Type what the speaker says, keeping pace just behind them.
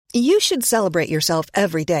You should celebrate yourself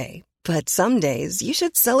every day, but some days you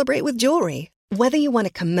should celebrate with jewelry. Whether you want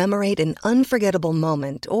to commemorate an unforgettable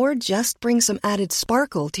moment or just bring some added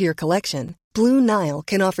sparkle to your collection, Blue Nile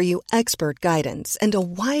can offer you expert guidance and a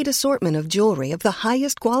wide assortment of jewelry of the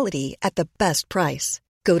highest quality at the best price.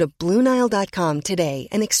 Go to BlueNile.com today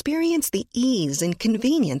and experience the ease and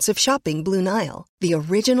convenience of shopping Blue Nile, the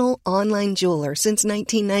original online jeweler since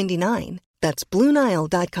 1999. That's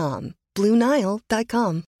BlueNile.com.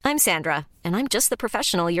 BlueNile.com. I'm Sandra, and I'm just the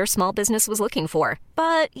professional your small business was looking for.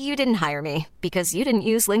 But you didn't hire me because you didn't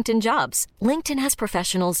use LinkedIn Jobs. LinkedIn has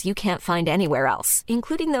professionals you can't find anywhere else,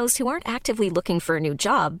 including those who aren't actively looking for a new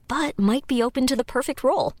job, but might be open to the perfect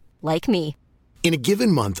role, like me. In a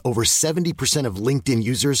given month, over 70% of LinkedIn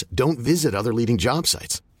users don't visit other leading job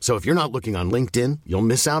sites. So if you're not looking on LinkedIn, you'll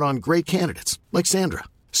miss out on great candidates like Sandra.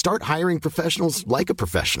 Start hiring professionals like a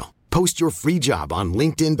professional. Post your free job on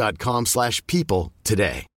linkedin.com/people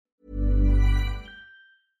today.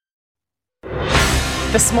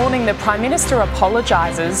 This morning, the Prime Minister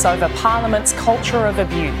apologises over Parliament's culture of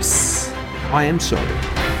abuse. I am sorry.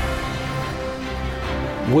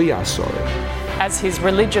 We are sorry. As his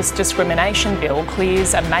religious discrimination bill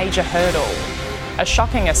clears a major hurdle. A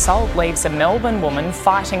shocking assault leaves a Melbourne woman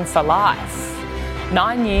fighting for life.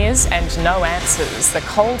 9 years and no answers. The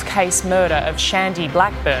cold case murder of Shandy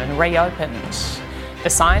Blackburn reopened. The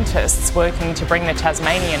scientists working to bring the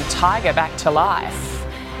Tasmanian tiger back to life.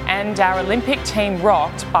 And our Olympic team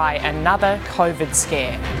rocked by another COVID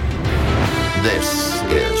scare. This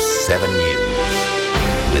is 7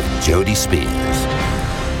 News with Jody Spears.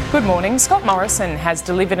 Good morning. Scott Morrison has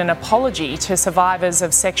delivered an apology to survivors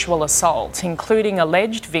of sexual assault, including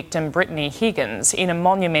alleged victim Brittany Higgins, in a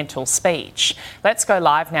monumental speech. Let's go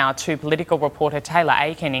live now to political reporter Taylor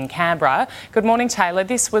Aiken in Canberra. Good morning, Taylor.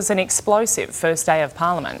 This was an explosive first day of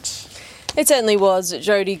Parliament. It certainly was,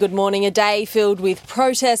 Jody. Good morning. A day filled with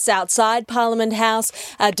protests outside Parliament House,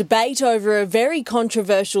 a debate over a very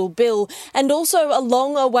controversial bill, and also a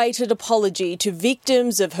long-awaited apology to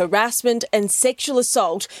victims of harassment and sexual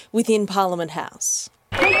assault within Parliament House.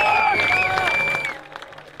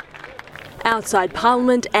 Outside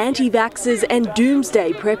Parliament, anti-vaxxers and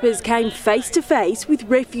doomsday preppers came face-to-face with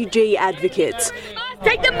refugee advocates.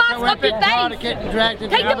 Take the mask off your face!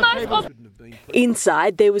 Take the mask off!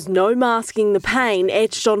 Inside, there was no masking the pain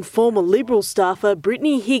etched on former Liberal staffer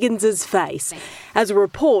Brittany Higgins' face, as a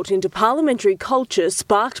report into parliamentary culture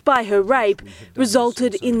sparked by her rape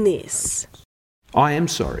resulted in this. I am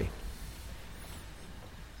sorry.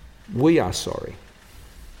 We are sorry.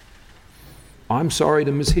 I'm sorry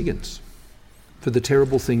to Ms Higgins for the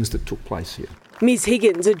terrible things that took place here. Ms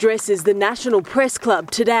Higgins addresses the National Press Club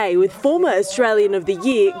today with former Australian of the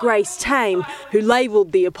Year Grace Tame, who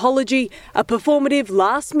labelled the apology a performative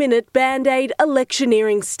last-minute Band-Aid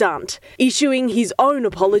electioneering stunt, issuing his own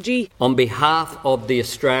apology. On behalf of the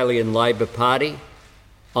Australian Labor Party,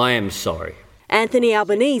 I am sorry. Anthony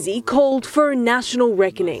Albanese called for a national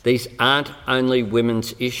reckoning. These aren't only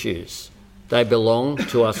women's issues. They belong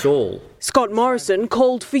to us all. Scott Morrison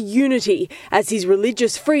called for unity as his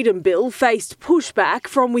religious freedom bill faced pushback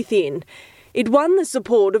from within. It won the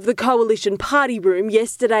support of the Coalition party room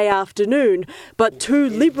yesterday afternoon, but two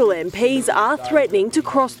Liberal MPs are threatening to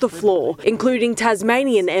cross the floor, including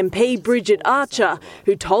Tasmanian MP Bridget Archer,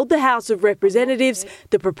 who told the House of Representatives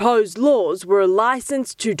the proposed laws were a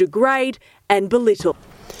licence to degrade and belittle.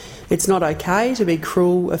 It's not okay to be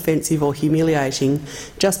cruel, offensive or humiliating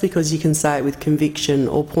just because you can say it with conviction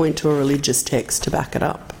or point to a religious text to back it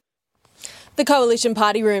up. The Coalition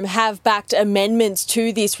Party Room have backed amendments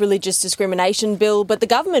to this religious discrimination bill, but the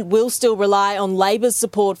government will still rely on Labor's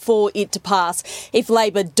support for it to pass. If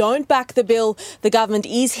Labor don't back the bill, the government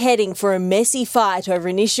is heading for a messy fight over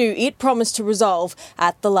an issue it promised to resolve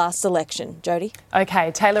at the last election. Jody?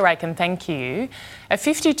 OK, Taylor Aiken, thank you. A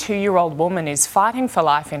 52-year-old woman is fighting for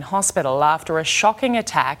life in hospital after a shocking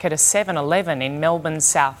attack at a 7-Eleven in Melbourne's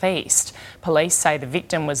southeast. Police say the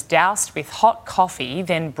victim was doused with hot coffee,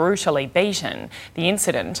 then brutally beaten. The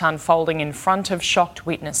incident unfolding in front of shocked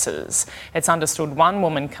witnesses. It's understood one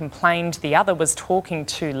woman complained the other was talking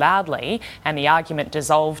too loudly and the argument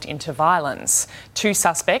dissolved into violence. Two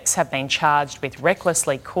suspects have been charged with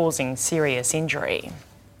recklessly causing serious injury.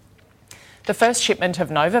 The first shipment of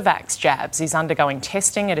Novavax jabs is undergoing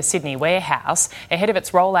testing at a Sydney warehouse ahead of its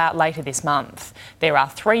rollout later this month. There are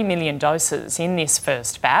 3 million doses in this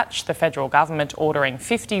first batch, the federal government ordering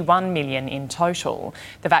 51 million in total.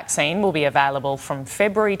 The vaccine will be available from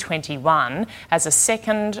February 21 as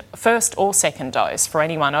a first or second dose for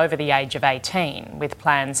anyone over the age of 18, with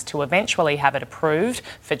plans to eventually have it approved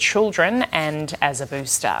for children and as a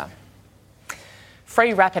booster.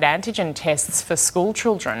 Free rapid antigen tests for school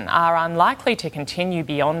children are unlikely to continue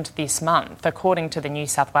beyond this month, according to the New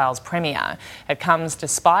South Wales Premier. It comes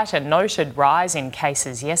despite a noted rise in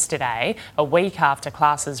cases yesterday, a week after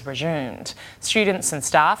classes resumed. Students and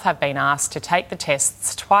staff have been asked to take the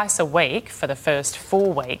tests twice a week for the first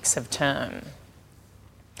 4 weeks of term.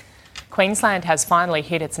 Queensland has finally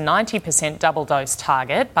hit its 90% double dose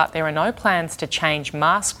target, but there are no plans to change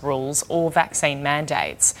mask rules or vaccine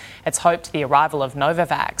mandates. It's hoped the arrival of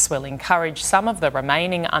Novavax will encourage some of the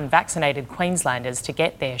remaining unvaccinated Queenslanders to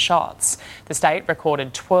get their shots. The state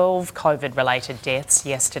recorded 12 COVID-related deaths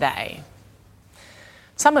yesterday.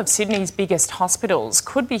 Some of Sydney's biggest hospitals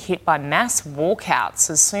could be hit by mass walkouts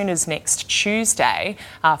as soon as next Tuesday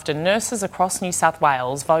after nurses across New South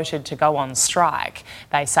Wales voted to go on strike.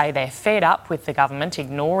 They say they're fed up with the government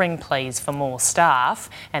ignoring pleas for more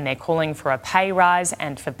staff, and they're calling for a pay rise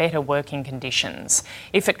and for better working conditions.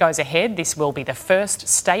 If it goes ahead, this will be the first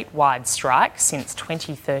statewide strike since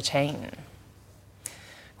 2013.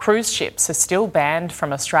 Cruise ships are still banned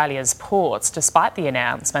from Australia's ports despite the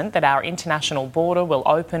announcement that our international border will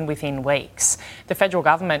open within weeks. The federal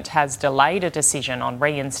government has delayed a decision on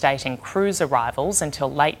reinstating cruise arrivals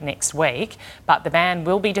until late next week, but the ban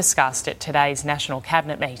will be discussed at today's National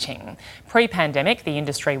Cabinet meeting. Pre-pandemic, the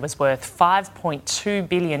industry was worth $5.2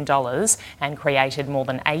 billion and created more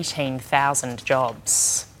than 18,000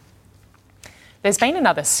 jobs. There's been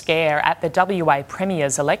another scare at the WA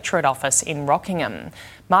Premier's electorate office in Rockingham.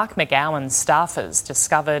 Mark McGowan's staffers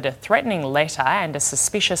discovered a threatening letter and a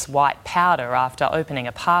suspicious white powder after opening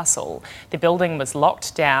a parcel. The building was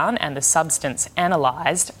locked down and the substance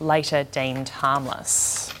analysed, later deemed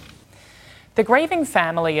harmless. The grieving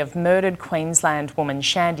family of murdered Queensland woman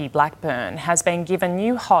Shandy Blackburn has been given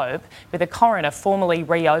new hope with a coroner formally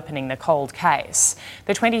reopening the cold case.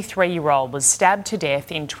 The 23-year-old was stabbed to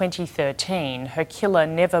death in 2013, her killer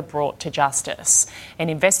never brought to justice. An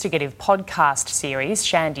investigative podcast series,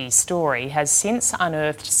 Shandy's Story, has since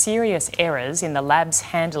unearthed serious errors in the lab's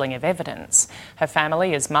handling of evidence. Her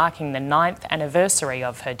family is marking the 9th anniversary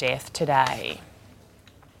of her death today.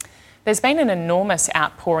 There's been an enormous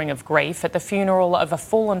outpouring of grief at the funeral of a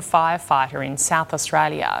fallen firefighter in South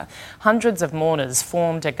Australia. Hundreds of mourners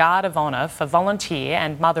formed a guard of honour for volunteer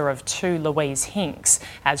and mother of 2 Louise Hinks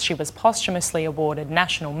as she was posthumously awarded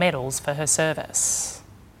national medals for her service.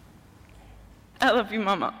 I love you,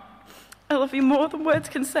 Mama. I love you more than words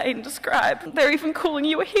can say and describe. They're even calling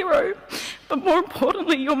you a hero, but more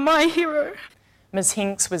importantly, you're my hero. Ms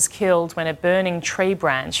Hinks was killed when a burning tree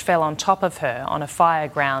branch fell on top of her on a fire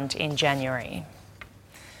ground in January.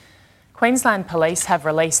 Queensland Police have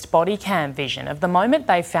released body cam vision of the moment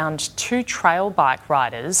they found 2 trail bike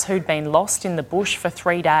riders who'd been lost in the bush for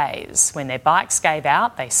 3 days. When their bikes gave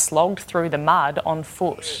out, they slogged through the mud on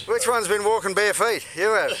foot. Which one's been walking bare feet? You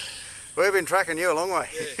have. We've been tracking you a long way.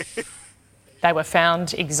 They were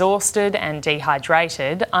found exhausted and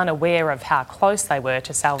dehydrated, unaware of how close they were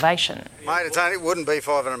to salvation. Mate, it wouldn't be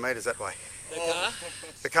 500 metres that way. The car?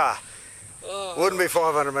 The car. Wouldn't be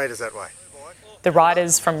 500 metres that way. The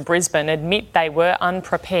riders from Brisbane admit they were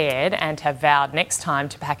unprepared and have vowed next time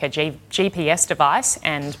to pack a GPS device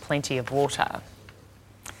and plenty of water.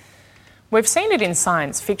 We've seen it in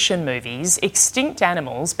science fiction movies, extinct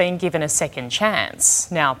animals being given a second chance.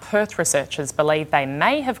 Now, Perth researchers believe they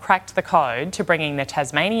may have cracked the code to bringing the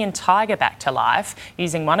Tasmanian tiger back to life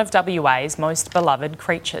using one of WA's most beloved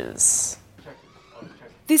creatures.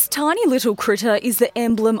 This tiny little critter is the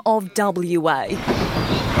emblem of WA.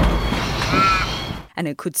 And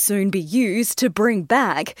it could soon be used to bring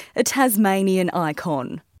back a Tasmanian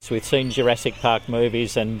icon. So we've seen Jurassic Park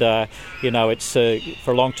movies and, it's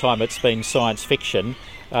for a long time it's been science fiction,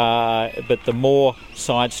 but the more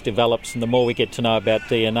science develops and the more we get to know about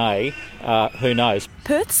DNA, who knows?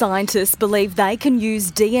 Perth scientists believe they can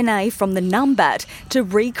use DNA from the numbat to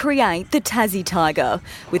recreate the Tassie tiger,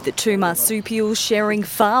 with the 2 marsupials sharing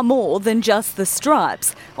far more than just the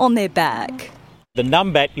stripes on their back. The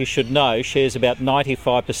numbat, you should know, shares about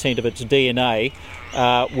 95% of its DNA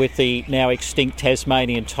with the now extinct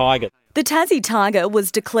Tasmanian tiger. The Tassie tiger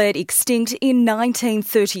was declared extinct in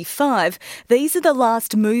 1935. These are the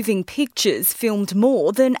last moving pictures filmed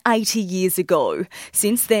more than 80 years ago.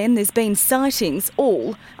 Since then, there's been sightings,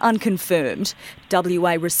 all unconfirmed.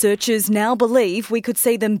 WA researchers now believe we could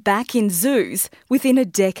see them back in zoos within a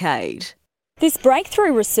decade. This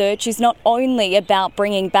breakthrough research is not only about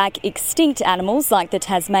bringing back extinct animals like the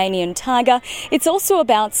Tasmanian tiger, it's also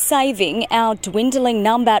about saving our dwindling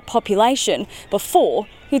numbat population before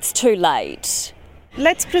it's too late.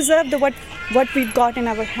 Let's preserve what we've got in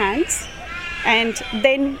our hands, and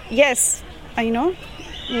then, yes,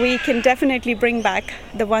 we can definitely bring back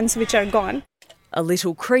the ones which are gone. A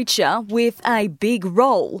little creature with a big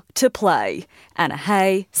role to play. Anna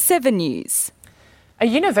Hay, 7 News. A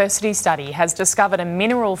university study has discovered a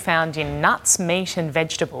mineral found in nuts, meat and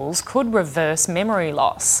vegetables could reverse memory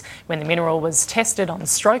loss. When the mineral was tested on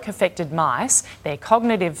stroke-affected mice, their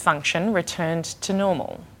cognitive function returned to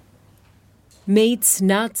normal. Meats,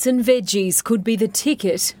 nuts and veggies could be the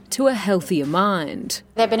ticket to a healthier mind.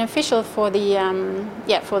 They're beneficial for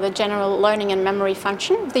the general learning and memory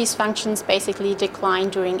function. These functions basically decline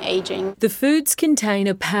during ageing. The foods contain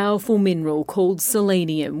a powerful mineral called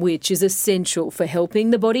selenium, which is essential for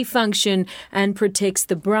helping the body function and protects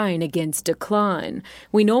the brain against decline.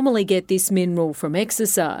 We normally get this mineral from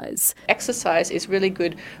exercise. Exercise is really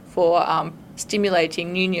good for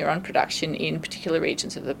stimulating new neuron production in particular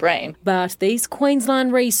regions of the brain. But these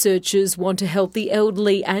Queensland researchers want to help the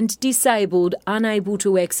elderly and disabled unable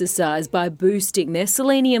to exercise by boosting their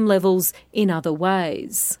selenium levels in other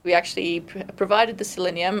ways. We actually provided the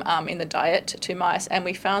selenium in the diet to mice, and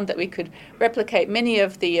we found that we could replicate many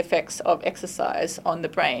of the effects of exercise on the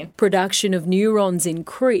brain. Production of neurons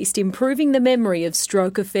increased, improving the memory of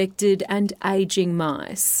stroke-affected and ageing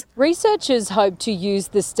mice. Researchers hope to use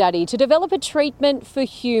the study to develop a treatment for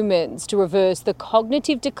humans to reverse the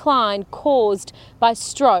cognitive decline caused by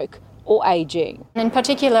stroke or ageing. In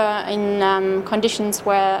particular, in conditions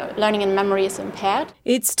where learning and memory is impaired.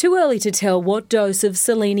 It's too early to tell what dose of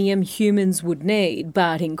selenium humans would need,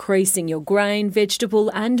 but increasing your grain, vegetable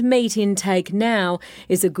and meat intake now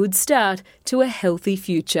is a good start to a healthy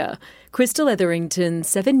future. Crystal Etherington,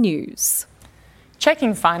 7 News.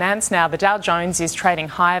 Checking finance now, the Dow Jones is trading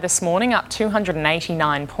higher this morning, up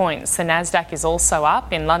 289 points. The Nasdaq is also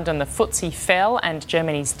up. In London, the FTSE fell and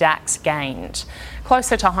Germany's DAX gained.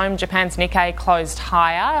 Closer to home, Japan's Nikkei closed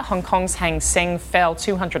higher. Hong Kong's Hang Seng fell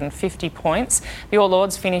 250 points. The All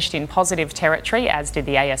Ords finished in positive territory, as did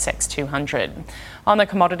the ASX 200. On the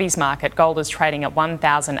commodities market, gold is trading at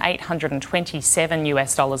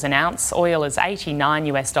 $1,827 an ounce. Oil is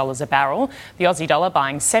 $89 a barrel. The Aussie dollar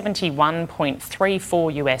buying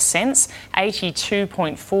 71.34 US cents,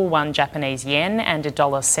 82.41 Japanese yen and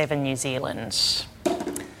 $1.07 New Zealand.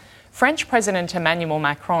 French President Emmanuel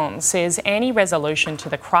Macron says any resolution to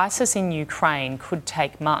the crisis in Ukraine could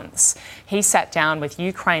take months. He sat down with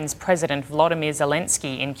Ukraine's President Volodymyr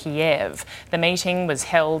Zelensky in Kiev. The meeting was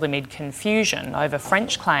held amid confusion over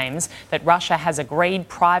French claims that Russia has agreed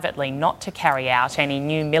privately not to carry out any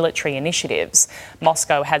new military initiatives.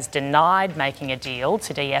 Moscow has denied making a deal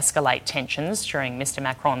to de-escalate tensions during Mr.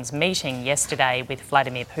 Macron's meeting yesterday with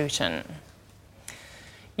Vladimir Putin.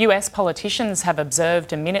 US politicians have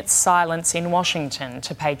observed a minute's silence in Washington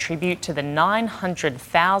to pay tribute to the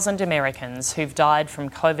 900,000 Americans who've died from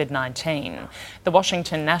COVID-19. The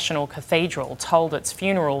Washington National Cathedral tolled its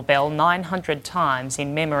funeral bell 900 times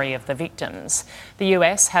in memory of the victims. The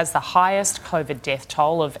US has the highest COVID death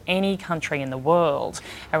toll of any country in the world.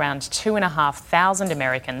 Around 2,500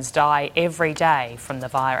 Americans die every day from the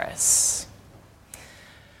virus.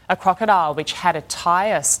 A crocodile which had a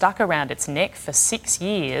tyre stuck around its neck for 6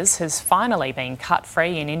 years has finally been cut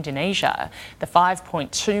free in Indonesia. The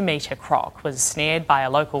 5.2-metre croc was snared by a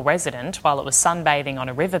local resident while it was sunbathing on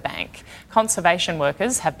a riverbank. Conservation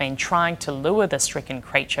workers have been trying to lure the stricken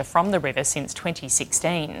creature from the river since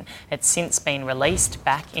 2016. It's since been released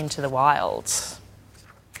back into the wild.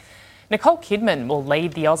 Nicole Kidman will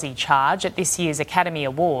lead the Aussie charge at this year's Academy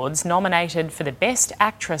Awards, nominated for the Best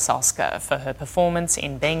Actress Oscar for her performance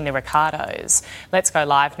in Being the Ricardos. Let's go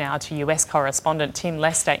live now to US correspondent Tim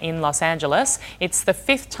Lester in Los Angeles. It's the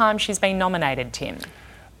 5th time she's been nominated, Tim.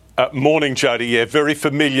 Morning, Jodie. Yeah, very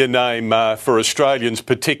familiar name for Australians,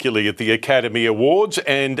 particularly at the Academy Awards,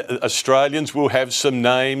 and Australians will have some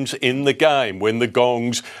names in the game when the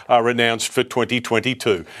gongs are announced for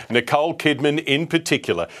 2022. Nicole Kidman in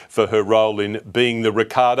particular for her role in Being the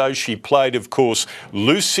Ricardos. She played, of course,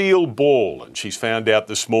 Lucille Ball, and she's found out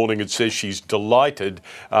this morning, it says she's delighted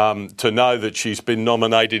to know that she's been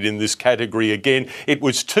nominated in this category again. It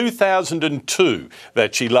was 2002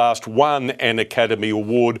 that she last won an Academy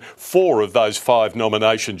Award. 4 of those 5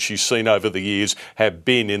 nominations she's seen over the years have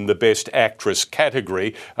been in the Best Actress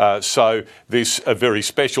category. So this a very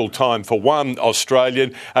special time for one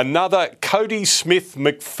Australian. Another, Cody Smith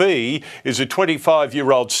McPhee, is a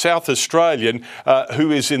 25-year-old South Australian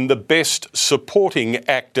who is in the Best Supporting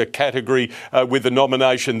Actor category with a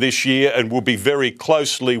nomination this year and will be very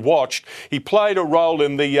closely watched. He played a role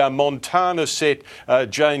in the Montana set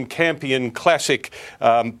Jane Campion classic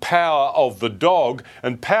Power of the Dog,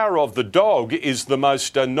 and Power of the Dog is the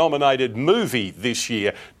most nominated movie this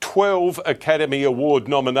year. 12 Academy Award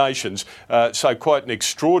nominations. So quite an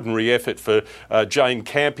extraordinary effort for Jane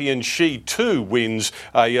Campion. She too wins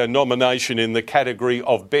a nomination in the category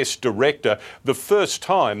of Best Director. The first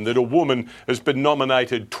time that a woman has been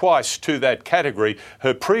nominated twice to that category.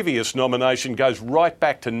 Her previous nomination goes right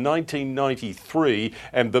back to 1993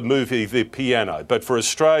 and the movie The Piano. But for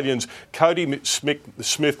Australians, Kodi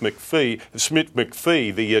Smith-McPhee,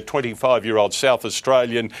 the 25-year-old South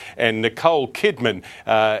Australian, and Nicole Kidman,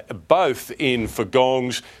 both in for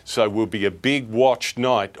gongs. So will be a big watch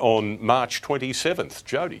night on March 27th.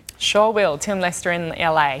 Jody. Sure will. Tim Lester in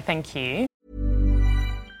LA. Thank you.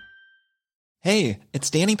 Hey,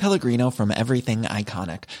 it's Danny Pellegrino from Everything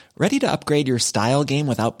Iconic. Ready to upgrade your style game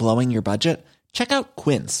without blowing your budget? Check out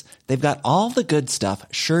Quince. They've got all the good stuff,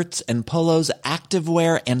 shirts and polos,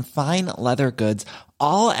 activewear, and fine leather goods,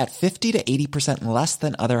 all at 50 to 80% less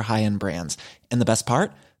than other high-end brands. And the best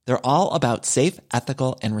part? They're all about safe,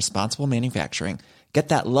 ethical, and responsible manufacturing. Get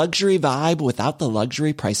that luxury vibe without the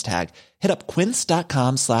luxury price tag. Hit up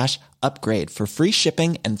quince.com/upgrade for free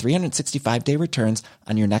shipping and 365-day returns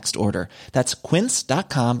on your next order. That's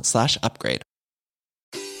quince.com/upgrade.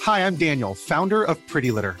 Hi, I'm Daniel, founder of Pretty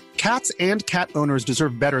Litter. Cats and cat owners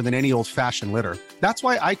deserve better than any old-fashioned litter. That's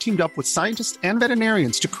why I teamed up with scientists and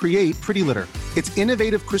veterinarians to create Pretty Litter. Its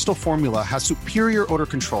innovative crystal formula has superior odor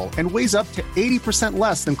control and weighs up to 80%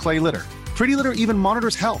 less than clay litter. Pretty Litter even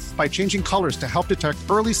monitors health by changing colors to help detect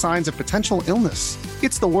early signs of potential illness.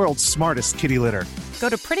 It's the world's smartest kitty litter. Go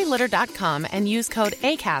to prettylitter.com and use code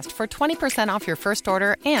ACAST for 20% off your first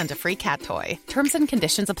order and a free cat toy. Terms and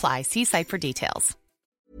conditions apply. See site for details.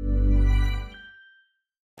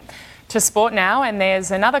 To sport now, and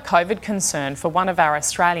there's another COVID concern for one of our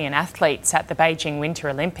Australian athletes at the Beijing Winter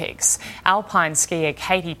Olympics. Alpine skier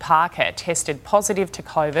Katie Parker tested positive to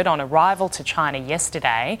COVID on arrival to China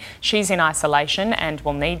yesterday. She's in isolation and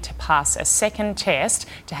will need to pass a second test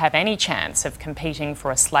to have any chance of competing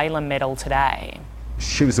for a slalom medal today.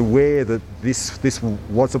 She was aware that this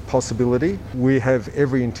was a possibility. We have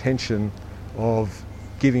every intention of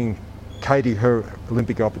giving Katie her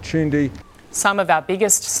Olympic opportunity. Some of our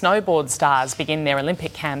biggest snowboard stars begin their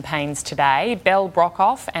Olympic campaigns today. Belle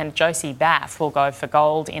Brockhoff and Josie Baff will go for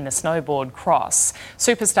gold in the snowboard cross.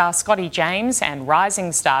 Superstar Scotty James and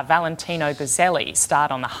rising star Valentino Guzzelli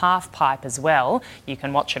start on the half pipe as well. You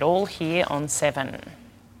can watch it all here on 7.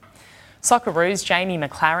 Socceroos Jamie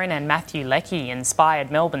McLaren and Matthew Leckie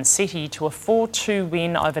inspired Melbourne City to a 4-2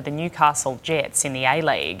 win over the Newcastle Jets in the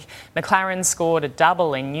A-League. McLaren scored a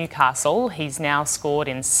double in Newcastle. He's now scored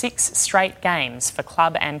in 6 straight games for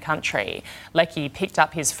club and country. Leckie picked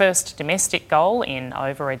up his first domestic goal in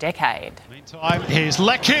over a decade. Meantime, here's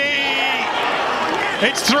Leckie!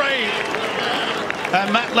 It's 3!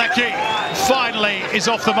 And Matt Leckie finally is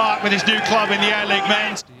off the mark with his new club in the A-League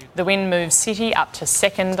men's. The win moves City up to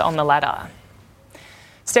second on the ladder.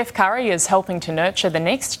 Steph Curry is helping to nurture the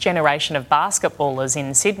next generation of basketballers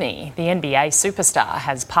in Sydney. The NBA superstar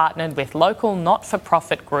has partnered with local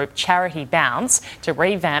not-for-profit group Charity Bounce to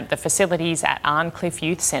revamp the facilities at Arncliffe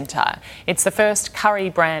Youth Centre. It's the first Curry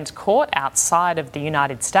brand court outside of the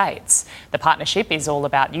United States. The partnership is all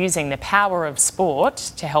about using the power of sport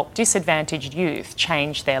to help disadvantaged youth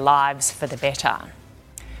change their lives for the better.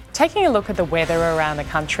 Taking a look at the weather around the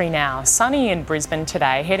country now. Sunny in Brisbane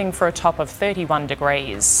today, heading for a top of 31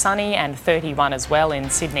 degrees. Sunny and 31 as well in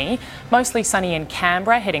Sydney. Mostly sunny in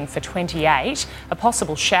Canberra, heading for 28. A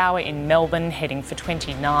possible shower in Melbourne, heading for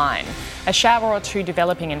 29. A shower or two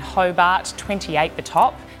developing in Hobart, 28 the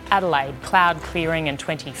top. Adelaide, cloud clearing and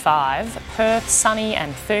 25. Perth, sunny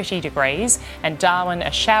and 30 degrees. And Darwin,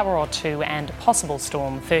 a shower or two and a possible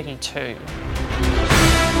storm, 32.